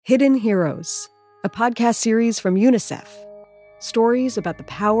Hidden Heroes, a podcast series from UNICEF. Stories about the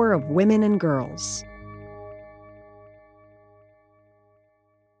power of women and girls.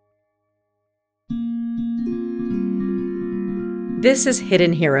 This is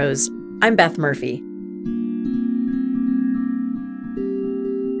Hidden Heroes. I'm Beth Murphy. Do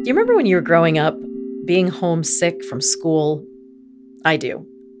you remember when you were growing up, being homesick from school? I do.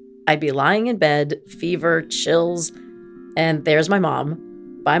 I'd be lying in bed, fever, chills, and there's my mom,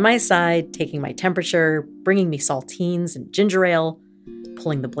 by my side, taking my temperature, bringing me saltines and ginger ale,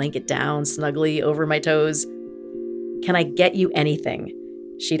 pulling the blanket down snugly over my toes. "Can I get you anything?"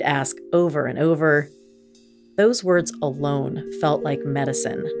 she'd ask over and over. Those words alone felt like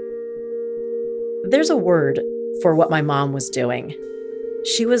medicine. There's a word for what my mom was doing.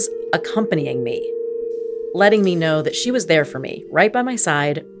 She was accompanying me, letting me know that she was there for me, right by my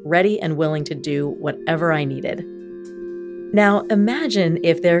side, ready and willing to do whatever I needed. Now, imagine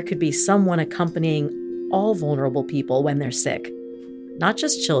if there could be someone accompanying all vulnerable people when they're sick. Not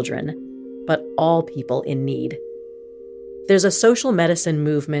just children, but all people in need. There's a social medicine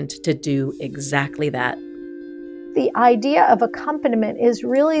movement to do exactly that. The idea of accompaniment is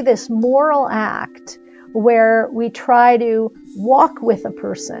really this moral act where we try to walk with a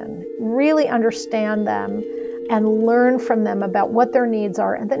person, really understand them, and learn from them about what their needs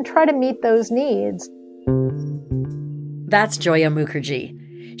are, and then try to meet those needs. That's Joya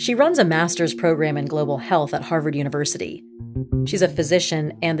Mukherjee. She runs a master's program in global health at Harvard University. She's a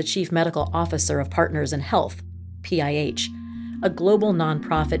physician and the chief medical officer of Partners in Health, PIH, a global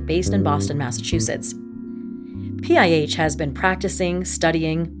nonprofit based in Boston, Massachusetts. PIH has been practicing,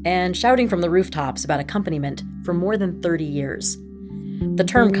 studying, and shouting from the rooftops about accompaniment for more than 30 years. The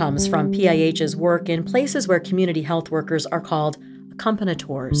term comes from PIH's work in places where community health workers are called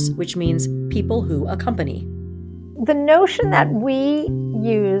accompagnators, which means people who accompany. The notion that we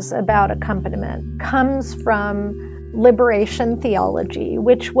use about accompaniment comes from liberation theology,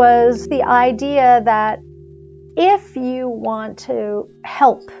 which was the idea that if you want to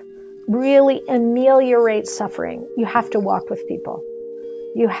help really ameliorate suffering, you have to walk with people.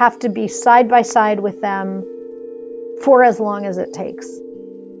 You have to be side by side with them for as long as it takes.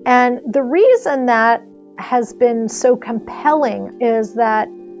 And the reason that has been so compelling is that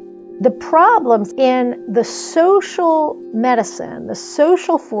the problems in the social medicine, the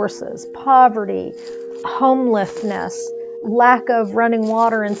social forces, poverty, homelessness, lack of running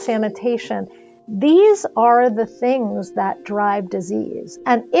water and sanitation, these are the things that drive disease.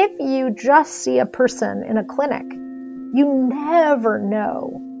 And if you just see a person in a clinic, you never know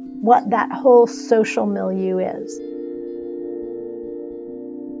what that whole social milieu is.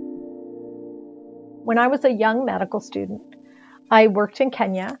 When I was a young medical student, I worked in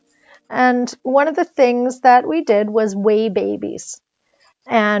Kenya. And one of the things that we did was weigh babies.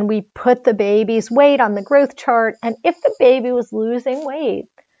 And we put the baby's weight on the growth chart. And if the baby was losing weight,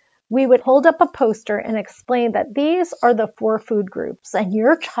 we would hold up a poster and explain that these are the 4 food groups. And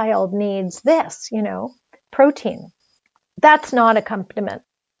your child needs this, protein. That's not accompaniment,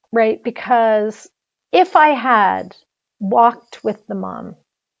 right? Because if I had walked with the mom,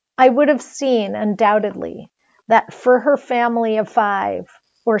 I would have seen undoubtedly that for her family of 5,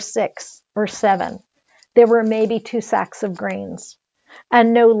 or 6 or 7, there were maybe 2 sacks of grains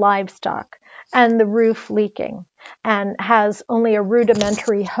and no livestock and the roof leaking and has only a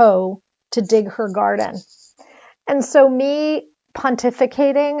rudimentary hoe to dig her garden. And so me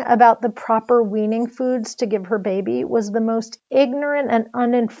pontificating about the proper weaning foods to give her baby was the most ignorant and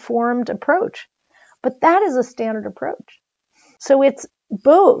uninformed approach. But that is a standard approach. So it's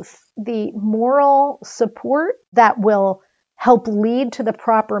both the moral support that will help lead to the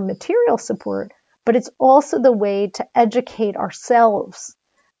proper material support, but it's also the way to educate ourselves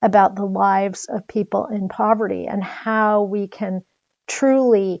about the lives of people in poverty and how we can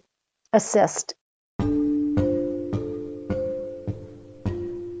truly assist.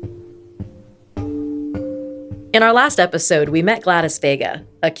 In our last episode, we met Gladys Vega,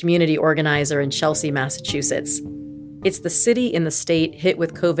 a community organizer in Chelsea, Massachusetts. It's the city in the state hit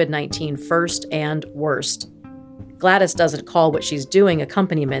with COVID-19 first and worst. Gladys doesn't call what she's doing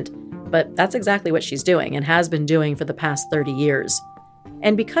accompaniment, but that's exactly what she's doing and has been doing for the past 30 years.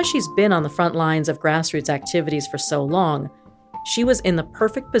 And because she's been on the front lines of grassroots activities for so long, she was in the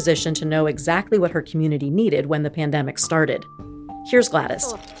perfect position to know exactly what her community needed when the pandemic started. Here's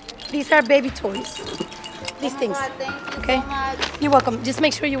Gladys. These are baby toys. These things. Okay? You're welcome. Just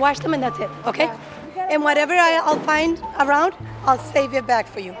make sure you wash them and that's it. Okay? And whatever I'll find around, I'll save it back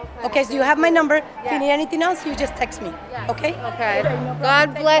for you. Okay, so you have my number. If you need anything else, you just text me. Okay? Okay.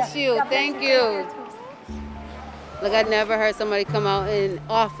 God bless you. Thank you. Like, I never heard somebody come out and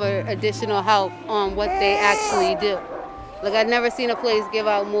offer additional help on what they actually do. Like, I've never seen a place give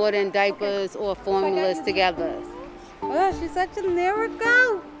out more than diapers or formulas together. Oh, she's such a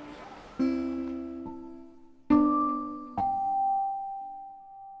miracle.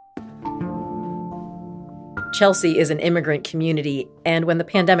 Chelsea is an immigrant community, and when the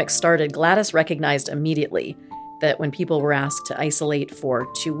pandemic started, Gladys recognized immediately that when people were asked to isolate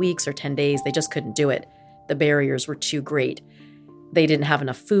for 2 weeks or 10 days, they just couldn't do it. The barriers were too great. They didn't have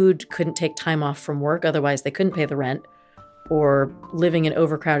enough food, couldn't take time off from work, otherwise they couldn't pay the rent, or living in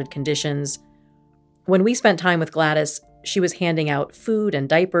overcrowded conditions. When we spent time with Gladys, she was handing out food and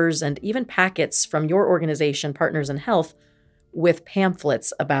diapers and even packets from your organization, Partners in Health, with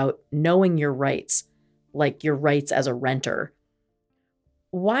pamphlets about knowing your rights, like your rights as a renter.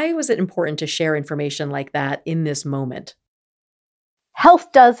 Why was it important to share information like that in this moment?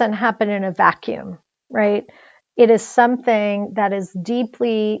 Health doesn't happen in a vacuum, right? It is something that is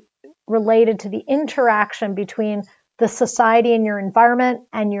deeply related to the interaction between the society and your environment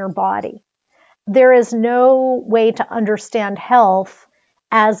and your body. There is no way to understand health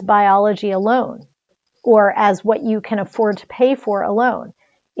as biology alone or as what you can afford to pay for alone.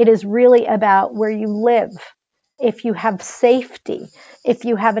 It is really about where you live, if you have safety, if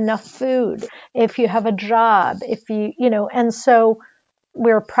you have enough food, if you have a job, and so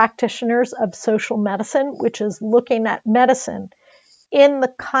we're practitioners of social medicine, which is looking at medicine in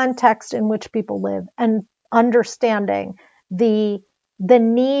the context in which people live and understanding the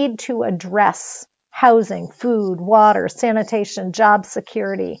need to address housing, food, water, sanitation, job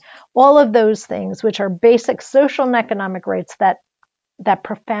security, all of those things, which are basic social and economic rights that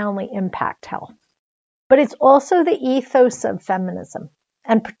profoundly impact health. But it's also the ethos of feminism,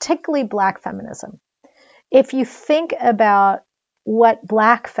 and particularly Black feminism. If you think about what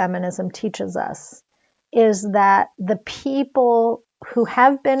Black feminism teaches us, is that the people who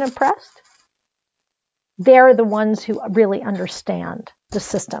have been oppressed, they're the ones who really understand the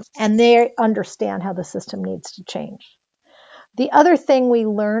system, and they understand how the system needs to change. The other thing we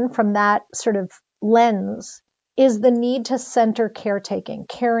learn from that sort of lens is the need to center caretaking,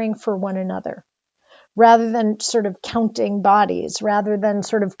 caring for one another, rather than sort of counting bodies, rather than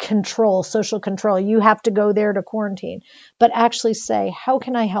sort of control, social control. You have to go there to quarantine, but actually say, how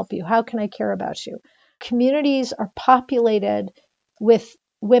can I help you? How can I care about you? Communities are populated with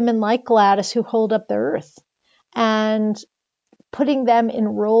women like Gladys who hold up the earth, and putting them in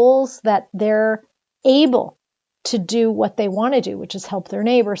roles that they're able to do what they want to do, which is help their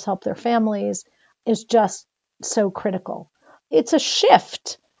neighbors, help their families, is just so critical. It's a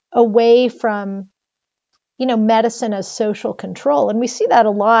shift away from, medicine as social control. And we see that a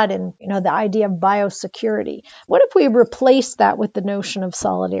lot in, the idea of biosecurity. What if we replace that with the notion of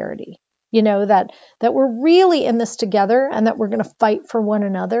solidarity? That we're really in this together and that we're going to fight for one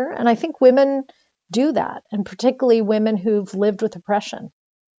another. And I think women do that, and particularly women who've lived with oppression.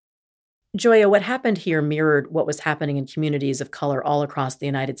 Joya, what happened here mirrored what was happening in communities of color all across the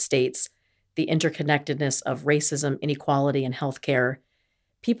United States. The interconnectedness of racism, inequality, and healthcare.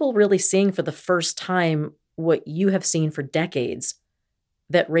 People really seeing for the first time what you have seen for decades,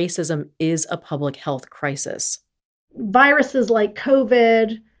 that racism is a public health crisis. Viruses like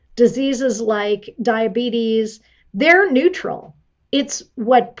COVID, diseases like diabetes, they're neutral. It's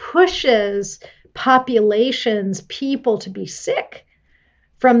what pushes populations, people to be sick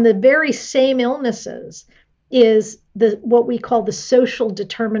from the very same illnesses is what we call the social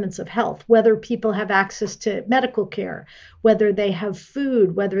determinants of health, whether people have access to medical care, whether they have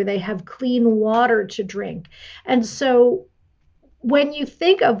food, whether they have clean water to drink. And so when you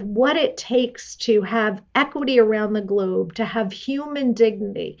think of what it takes to have equity around the globe, to have human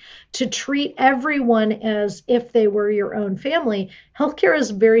dignity, to treat everyone as if they were your own family, healthcare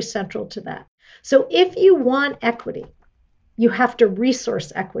is very central to that. So if you want equity, you have to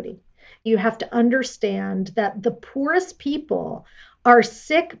resource equity. You have to understand that the poorest people are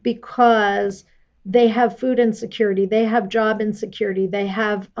sick because they have food insecurity, they have job insecurity, they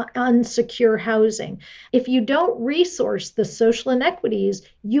have unsecure housing. If you don't resource the social inequities,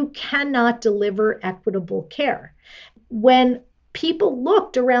 you cannot deliver equitable care. When people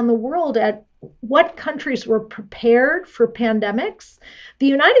looked around the world at what countries were prepared for pandemics, the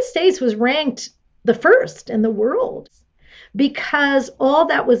United States was ranked the first in the world, because all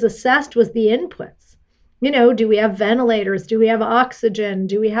that was assessed was the inputs. Do we have ventilators? Do we have oxygen?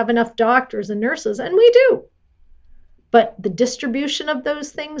 Do we have enough doctors and nurses? And we do. But the distribution of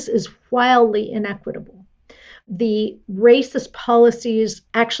those things is wildly inequitable. The racist policies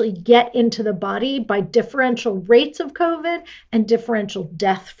actually get into the body by differential rates of COVID and differential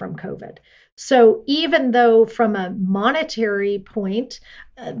death from COVID. So even though from a monetary point,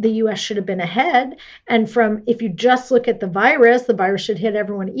 the US should have been ahead, and if you just look at the virus should hit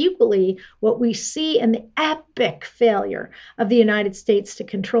everyone equally, what we see in the epic failure of the United States to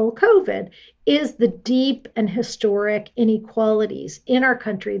control COVID is the deep and historic inequalities in our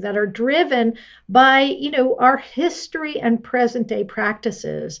country that are driven by, our history and present day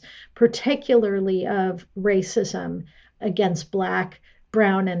practices, particularly of racism against Black,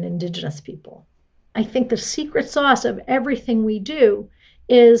 Brown, and Indigenous people. I think the secret sauce of everything we do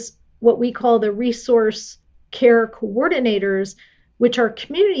is what we call the resource care coordinators, which are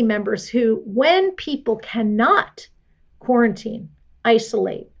community members who, when people cannot quarantine,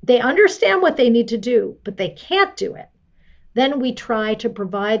 isolate, they understand what they need to do, but they can't do it, then we try to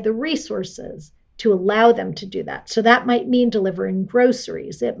provide the resources to allow them to do that. So that might mean delivering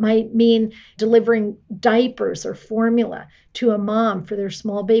groceries. It might mean delivering diapers or formula to a mom for their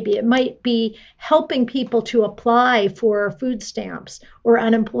small baby. It might be helping people to apply for food stamps or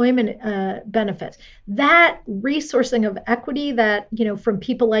unemployment benefits. That resourcing of equity that, from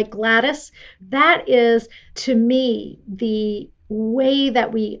people like Gladys, that is, to me, the way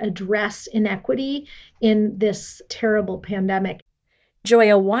that we address inequity in this terrible pandemic.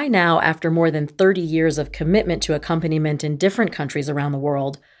 Joya, why now, after more than 30 years of commitment to accompaniment in different countries around the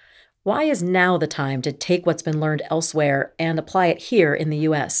world, why is now the time to take what's been learned elsewhere and apply it here in the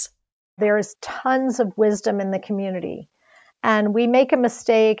U.S.? There is tons of wisdom in the community. And we make a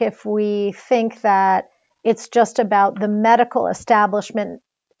mistake if we think that it's just about the medical establishment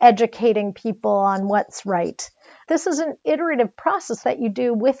educating people on what's right. This is an iterative process that you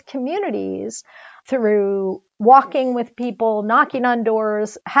do with communities through walking with people, knocking on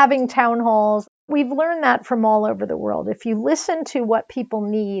doors, having town halls. We've learned that from all over the world. If you listen to what people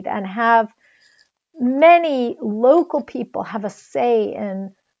need and have many local people have a say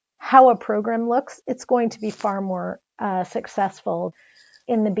in how a program looks, it's going to be far more successful.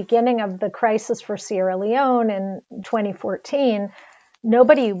 In the beginning of the crisis for Sierra Leone in 2014,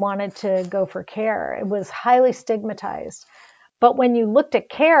 nobody wanted to go for care. It was highly stigmatized. But when you looked at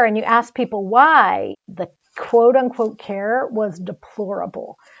care and you asked people why, the quote unquote care was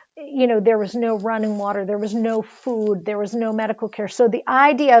deplorable. There was no running water, there was no food, there was no medical care. So the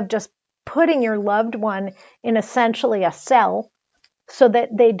idea of just putting your loved one in essentially a cell so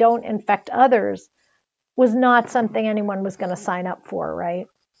that they don't infect others was not something anyone was going to sign up for, right?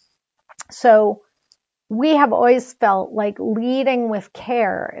 So we have always felt like leading with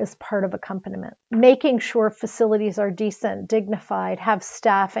care is part of accompaniment, making sure facilities are decent, dignified, have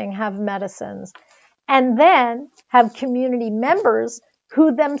staffing, have medicines, and then have community members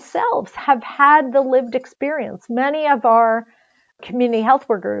who themselves have had the lived experience. Many of our community health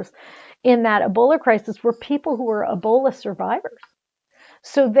workers in that Ebola crisis were people who were Ebola survivors.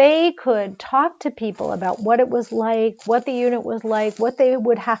 So they could talk to people about what it was like, what the unit was like, what they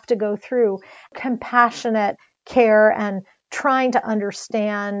would have to go through, compassionate care and trying to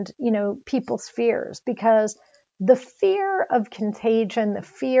understand, people's fears, because the fear of contagion, the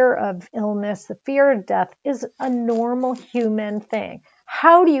fear of illness, the fear of death is a normal human thing.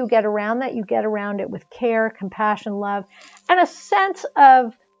 How do you get around that? You get around it with care, compassion, love, and a sense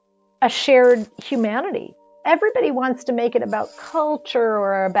of a shared humanity. Everybody wants to make it about culture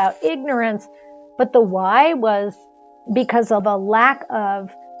or about ignorance, but the why was because of a lack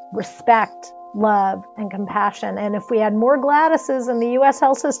of respect, love, and compassion. And if we had more Gladyses in the U.S.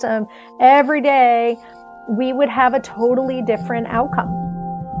 health system every day, we would have a totally different outcome.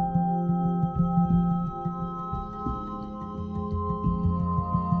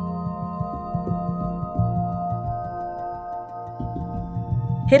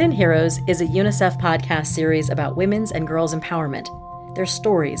 Hidden Heroes is a UNICEF podcast series about women's and girls' empowerment, their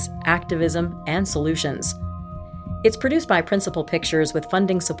stories, activism, and solutions. It's produced by Principal Pictures with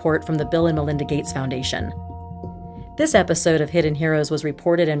funding support from the Bill and Melinda Gates Foundation. This episode of Hidden Heroes was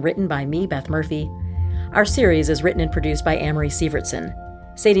reported and written by me, Beth Murphy. Our series is written and produced by Amory Sievertson.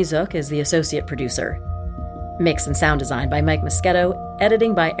 Sadie Zook is the associate producer. Mix and sound design by Mike Moschetto,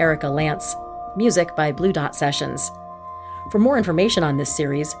 editing by Erica Lance, music by Blue Dot Sessions. For more information on this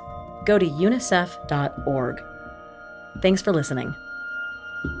series, go to unicef.org. Thanks for listening.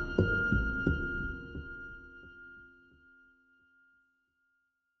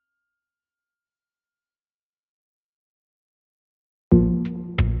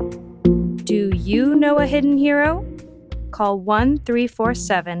 Do you know a hidden hero? Call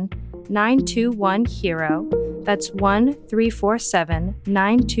 1-347-921-HERO. That's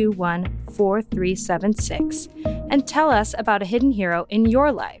 1-347-921-4376. And tell us about a hidden hero in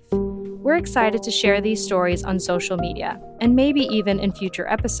your life. We're excited to share these stories on social media, and maybe even in future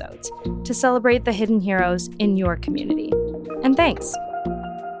episodes, to celebrate the hidden heroes in your community. And thanks!